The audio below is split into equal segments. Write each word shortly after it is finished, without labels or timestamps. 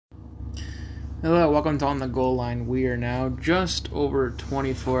Hello, welcome to On the Goal Line. We are now just over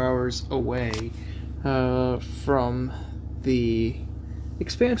 24 hours away from the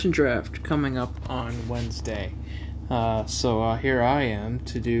expansion draft coming up on Wednesday. So here I am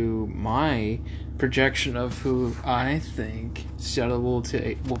to do my projection of who I think Seattle will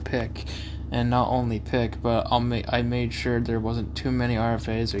pick, and not only pick, but I made sure there wasn't too many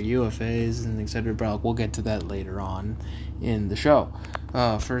RFAs or UFAs and etc. But we'll get to that later on in the show.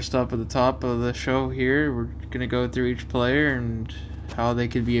 First up at the top of the show here, we're going to go through each player and how they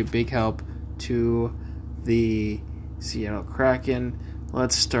could be a big help to the Seattle Kraken.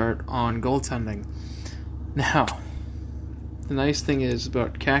 Let's start on goaltending. Now, the nice thing is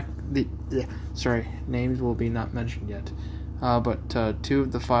about names will be not mentioned yet. But two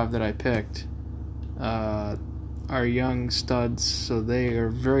of the five that I picked are young studs, so they are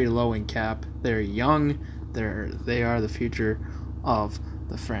very low in cap. They're young. They are the future of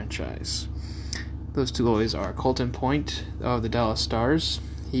the franchise. Those two goalies are Colton Point of the Dallas Stars.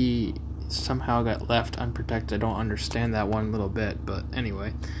 He somehow got left unprotected. I don't understand that one little bit, but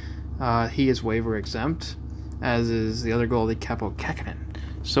anyway. He is waiver exempt, as is the other goalie, Kaapo Kähkönen.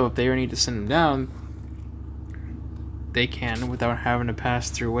 So if they need to send him down, they can without having to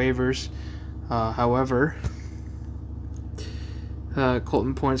pass through waivers. However,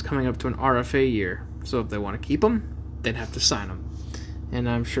 Colton Point is coming up to an RFA year, so if they want to keep him, they'd have to sign him. And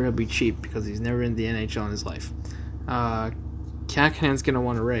I'm sure he'll be cheap because he's never in the NHL in his life. Kähkönen's going to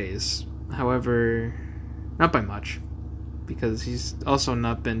want to raise. However, not by much, because he's also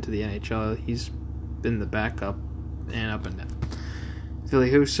not been to the NHL. He's been the backup and up and down. Ville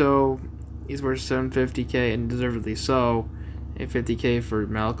Husso, he's worth $750K, and deservedly so. $50K for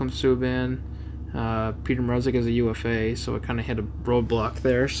Malcolm Subban. Peter Mrazek is a UFA, so it kind of hit a roadblock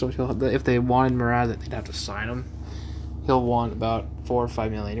there. So if they wanted Mrazek, they'd have to sign him. He'll want about $4 or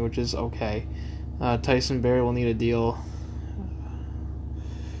 $5 million, which is okay. Tyson Barrie will need a deal.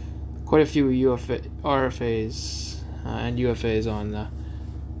 Quite a few RFAs and UFAs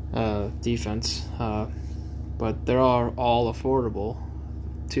on defense, but they're all affordable.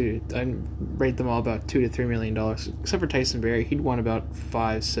 I rate them all about $2 to $3 million, except for Tyson Barrie. He'd want about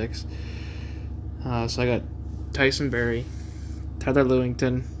 5-6. So I got Tyson Barrie, Tyler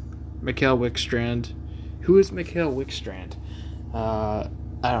Lewington, Mikael Wickstrand. Who is Mikael Wickstrand? I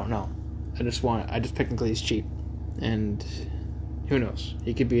don't know. I just picked him because he's cheap, and who knows?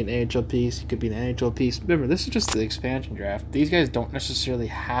 He could be an AHL piece. He could be an NHL piece. Remember, this is just the expansion draft. These guys don't necessarily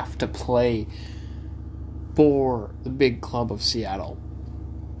have to play for the big club of Seattle.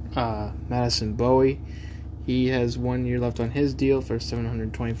 Madison Bowie, he has 1 year left on his deal for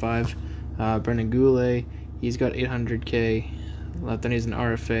 $725. Brendan Goulet, he's got $800K left, and he's an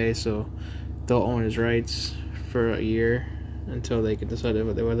RFA, so they'll own his rights for a year until they can decide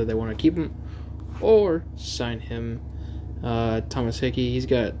whether they want to keep him or sign him. Thomas Hickey, he's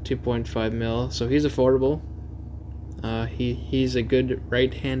got $2.5 million, so he's affordable. He's a good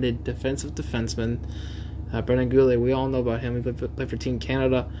right-handed defensive defenseman. Brendan Goulet, we all know about him. He played for Team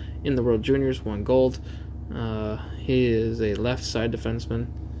Canada in the World Juniors, won gold. He is a left side defenseman,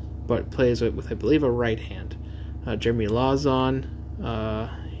 but plays with I believe, a right hand. Jeremy Lauzon,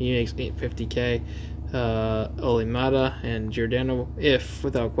 he makes $850K. Olli Mata and Giordano, if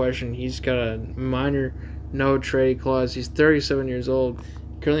without question, he's got a minor no trade clause. He's 37 years old,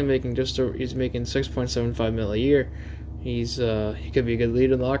 currently making he's making $6.75 million a year. He could be a good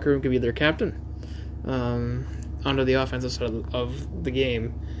leader in the locker room, could be their captain. Onto the offensive side of the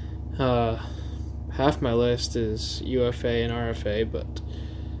game, half my list is UFA and RFA, but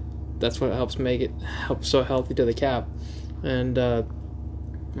that's what helps make it so healthy to the cap. And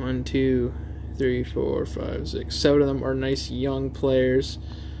 1, 2, 3, 4, 5, 6, 7 of them are nice young players,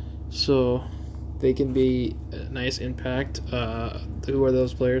 so they can be a nice impact. Who are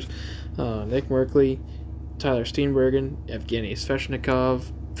those players? Nick Merkley, Tyler Steenbergen, Evgeny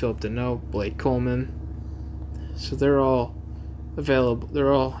Svechnikov, Philip Deneau, Blake Coleman. So they're all available.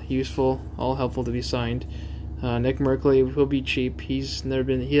 They're all useful, all helpful to be signed. Nick Merkley will be cheap. He hasn't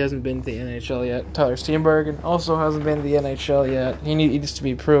been to the NHL yet. Tyler Steenbergen also hasn't been to the NHL yet. He needs to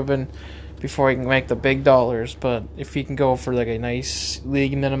be proven before he can make the big dollars. But if he can go for like a nice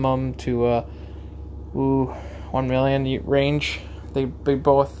league minimum to $1 million range, they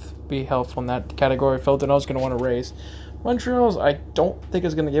both be helpful in that category. Phil Deneau's going to want to raise. Montreal's, I don't think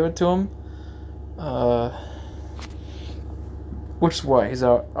is going to give it to him. Which is why he's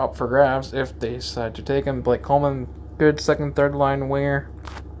up for grabs if they decide to take him. Blake Coleman, good second, third line winger,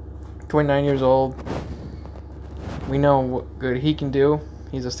 29 years old. We know what good he can do.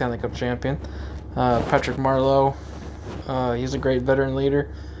 He's a Stanley Cup champion. Patrick Marleau, he's a great veteran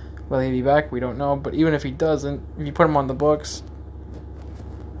leader. Will he be back? We don't know. But even if he doesn't, if you put him on the books,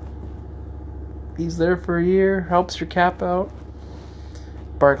 he's there for a year, helps your cap out.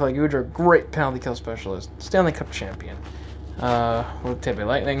 Barclay Goodrow, great penalty kill specialist, Stanley Cup champion with Tampa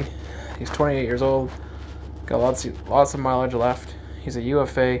Lightning. He's 28 years old, got lots of mileage left. He's a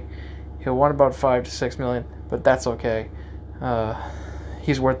UFA. He'll want about $5 to $6 million, but that's okay.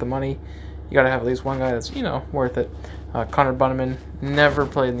 He's worth the money. You got to have at least one guy that's worth it. Connor Bunnaman never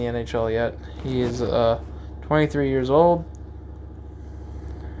played in the NHL yet. He is 23 years old.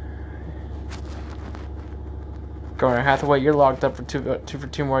 Garner Hathaway, you're locked up for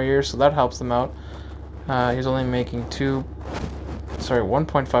two more years, so that helps them out. He's only making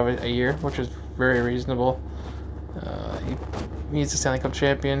 1.5 a year, which is very reasonable. He's a Stanley Cup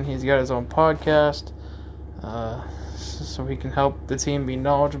champion. He's got his own podcast, so he can help the team be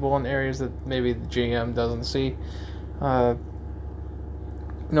knowledgeable in areas that maybe the GM doesn't see. Noah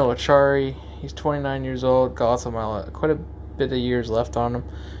Chari, he's 29 years old, got quite a bit of years left on him.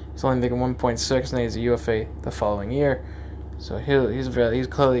 He's only making 1.6, and he's a UFA the following year, so he's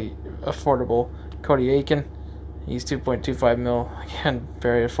clearly affordable. Cody Aiken, he's 2.25 mil, again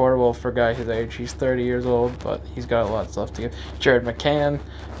very affordable for a guy his age. He's 30 years old, but he's got a lot left to give. Jared McCann,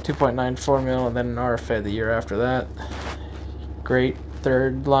 2.94 mil, and then an RFA the year after that. Great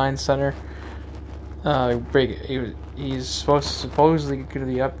third line center. He's supposedly going to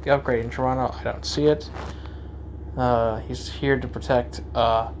be upgraded in Toronto. I don't see it. He's here to protect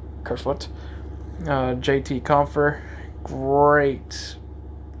Kerfoot. JT Compher, great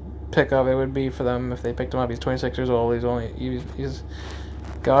pickup it would be for them if they picked him up. He's 26 years old. He's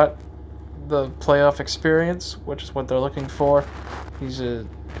got the playoff experience, which is what they're looking for. He's a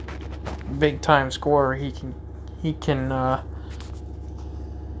big time scorer. He can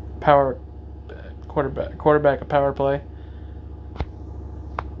quarterback a power play.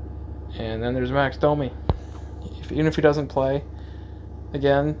 And then there's Max Domi. Even if he doesn't play,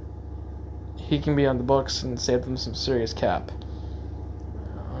 again, he can be on the books and save them some serious cap.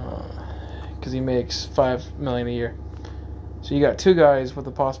 Because he makes $5 million a year. So you got two guys with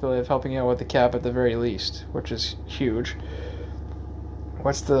the possibility of helping out with the cap at the very least, which is huge.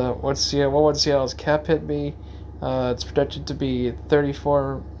 What would Seattle's cap hit be? It's projected to be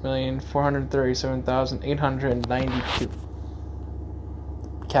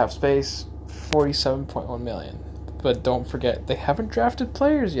 $34,437,892. Cap space, $47.1 million. But don't forget, they haven't drafted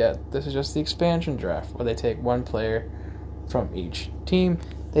players yet. This is just the expansion draft, where they take one player from each team.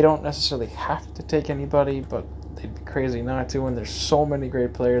 They don't necessarily have to take anybody, but they'd be crazy not to, and there's so many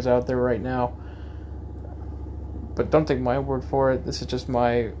great players out there right now. But don't take my word for it. This is just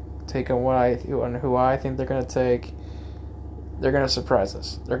my take on who I think they're going to take. They're going to surprise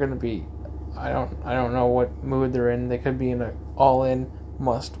us. They're going to be, I don't know what mood they're in. They could be in an all-in,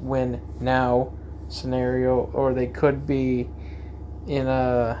 must-win now scenario, or they could be in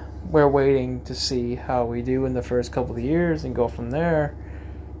a we're waiting to see how we do in the first couple of years and go from there.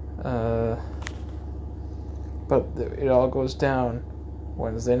 But it all goes down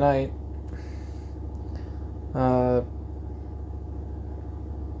Wednesday night.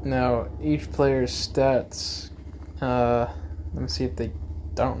 Now, each player's stats, let me see if they, I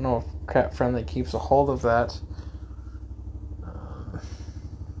don't know if Cap Friendly keeps a hold of that.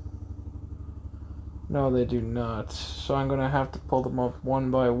 No, they do not. So I'm going to have to pull them up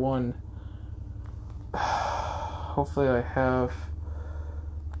one by one. Hopefully I have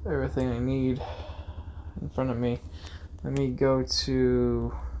everything I need in front of me. Let me go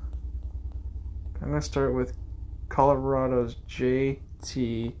to, I'm going to start with Colorado's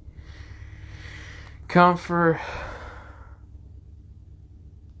JT Compher.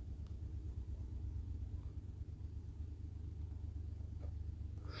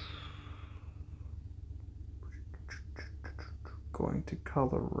 Going to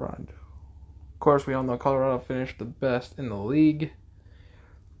Colorado. Of course, we all know Colorado finished the best in the league.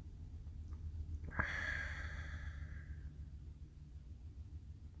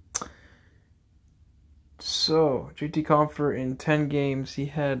 So, JT Compher in 10 games, he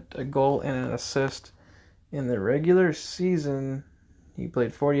had a goal and an assist. In the regular season, he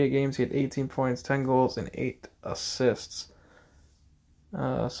played 48 games, he had 18 points, 10 goals, and 8 assists.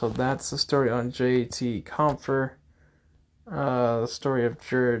 So that's the story on JT Compher. The story of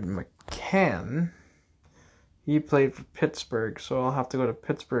Jared McCann. He played for Pittsburgh, so I'll have to go to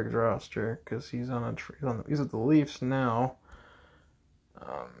Pittsburgh's roster because he's with the Leafs now.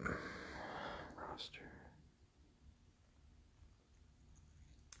 Roster.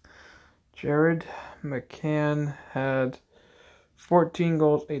 Jared McCann had 14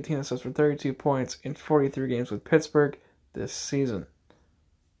 goals, 18 assists for 32 points in 43 games with Pittsburgh this season.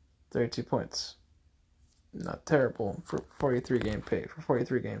 32 points. Not terrible for 43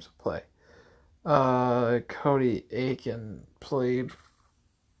 games of play. Cody Aiken played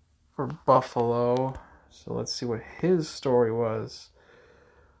for Buffalo. So let's see what his story was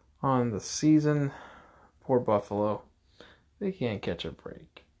on the season. Poor Buffalo. They can't catch a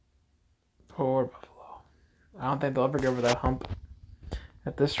break. Poor Buffalo. I don't think they'll ever get over that hump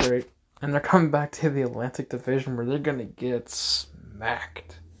at this rate. And they're coming back to the Atlantic Division where they're going to get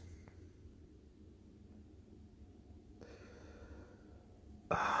smacked.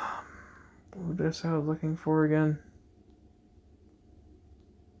 Who this I was looking for again?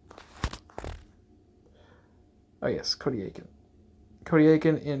 Oh yes, Cody Aiken. Cody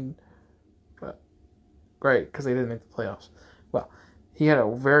Aiken in... Great, because they didn't make the playoffs. Well, he had a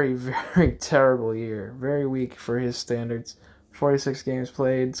very, very terrible year. Very weak for his standards. 46 games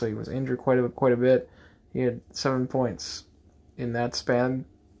played, so he was injured quite a bit. He had 7 points in that span.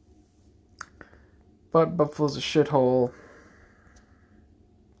 But Buffalo's a shithole.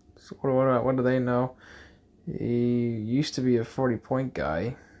 So what do they know? He used to be a 40-point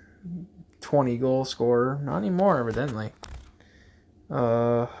guy. 20-goal scorer. Not anymore, evidently.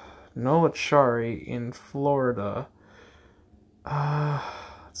 Noah Chari in Florida. Let's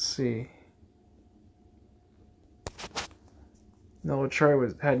see. Noah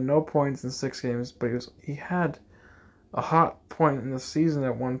Chari had no points in 6 games, but he had a hot point in the season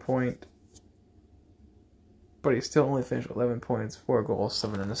at one point. But he still only finished 11 points, 4 goals,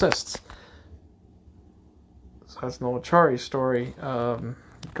 7 assists. So that's Noah Chari's story.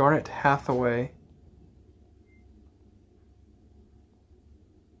 Garnet Hathaway.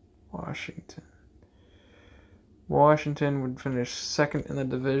 Washington would finish second in the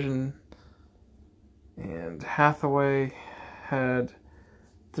division. And Hathaway had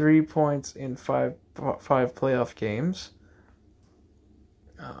 3 points in five playoff games.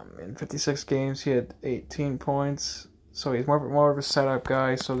 In 56 games, he had 18 points. So he's more of a setup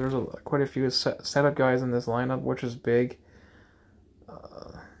guy. So there's quite a few setup guys in this lineup, which is big.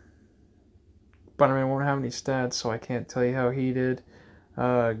 But I won't have any stats, so I can't tell you how he did.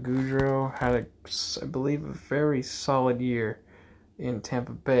 Gaudreau had, I believe, a very solid year in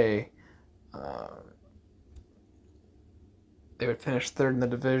Tampa Bay. They would finish third in the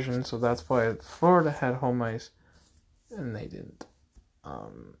division, so that's why Florida had home ice, and they didn't.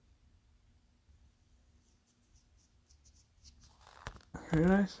 Who did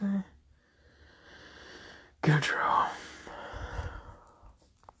I say? Gaudreau.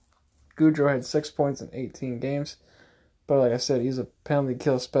 Gaudreau had 6 points in 18 games, but like I said, he's a penalty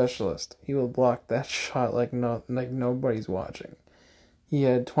kill specialist. He will block that shot like nobody's watching. He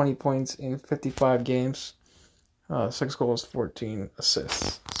had 20 points in 55 games, 6 goals, 14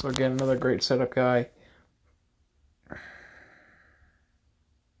 assists. So again, another great setup guy.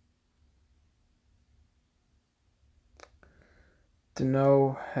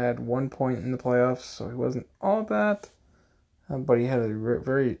 Deneau had 1 point in the playoffs, so he wasn't all that. But he had a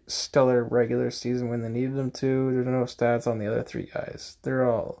very stellar regular season when they needed him to. There's no stats on the other 3 guys. They're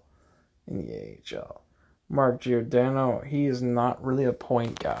all in the AHL. Mark Giordano, he is not really a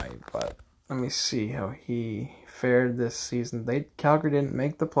point guy, but let me see how he fared this season. Calgary didn't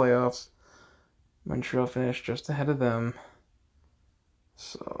make the playoffs. Montreal finished just ahead of them.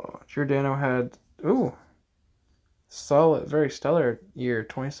 So Giordano had solid, very stellar year,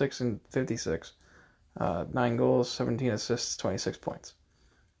 26 and 56. 9 goals, 17 assists, 26 points.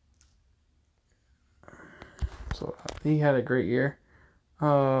 So he had a great year.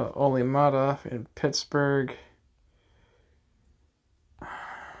 Olli Mata in Pittsburgh.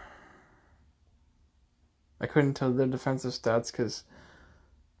 I couldn't tell their defensive stats because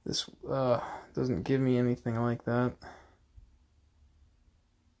this doesn't give me anything like that.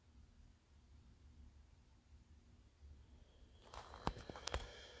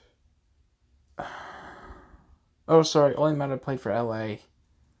 Oh, sorry. Olli Mata played for LA.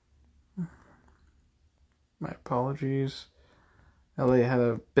 My apologies. LA had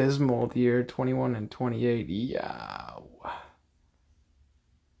a abysmal year, 21 and 28. Yeah.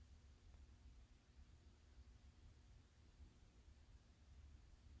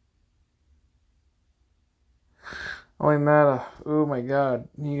 Olli Mata, oh my god.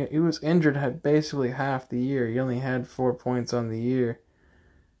 He was injured had basically half the year. He only had 4 points on the year.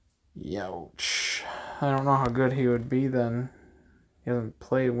 Youch. I don't know how good he would be then. He hasn't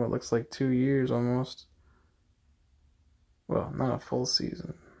played in what looks like 2 years almost. Well, not a full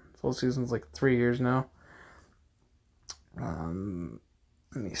season. Full season's like 3 years now. Let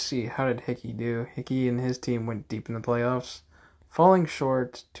me see. How did Hickey do? Hickey and his team went deep in the playoffs, falling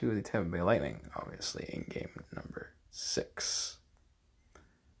short to the Tampa Bay Lightning, obviously, in game number 6.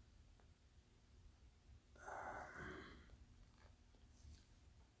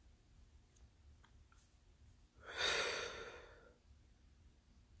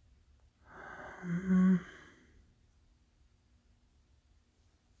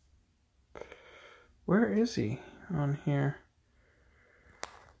 Where is he on here?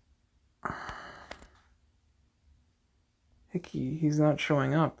 Hickey, he's not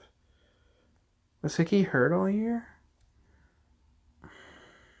showing up. Was Hickey hurt all year?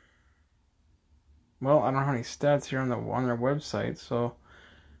 Well, I don't have any stats here on their website, so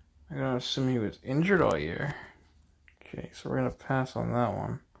I gotta assume he was injured all year. Okay, so we're gonna pass on that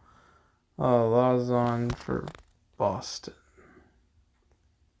one. Lawson for Boston.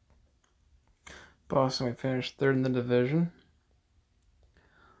 Boston, we finished third in the division.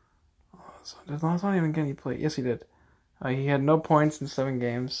 Did Lawson even get any play? Yes, he did. He had no points in 7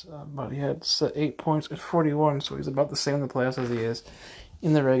 games, but he had 8 points in 41, so he's about the same in the playoffs as he is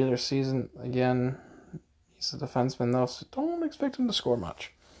in the regular season. Again, he's a defenseman, though, so don't expect him to score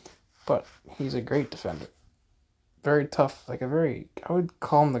much. But he's a great defender. Very tough, I would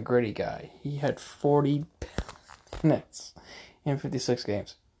call him the gritty guy. He had 40 minutes in 56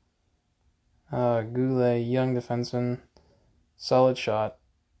 games. Goulet, young defenseman, solid shot,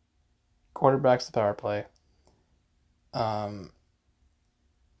 quarterbacks the power play.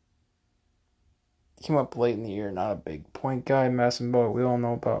 Came up late in the year, not a big point guy. Massenbo, we all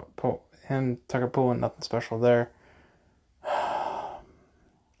know about him. Tucker Poole, nothing special there.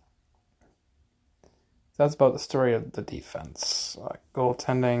 That's about the story of the defense.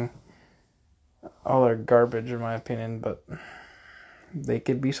 Goaltending, all are garbage in my opinion, but they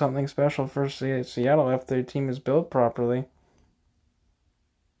could be something special for Seattle if their team is built properly.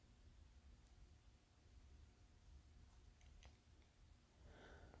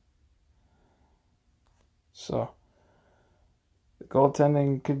 So, the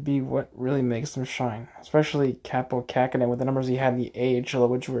goaltending could be what really makes them shine. Especially Kaapo Kähkönen with the numbers he had in the AHL,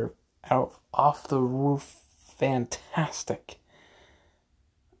 which were off the roof fantastic.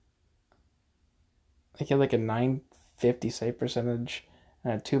 He had a 950 save percentage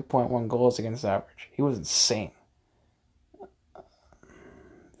and a 2.1 goals against average. He was insane.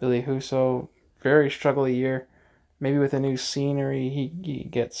 Billy Husso, very struggling year. Maybe with a new scenery, he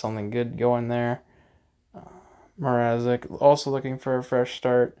gets something good going there. Mrazek, also looking for a fresh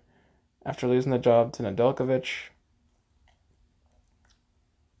start after losing the job to Nedeljkovic.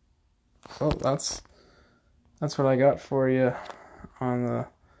 So that's what I got for you on the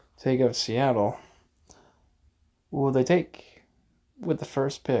take of Seattle. Who will they take with the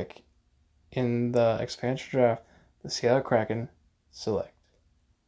first pick in the expansion draft? The Seattle Kraken select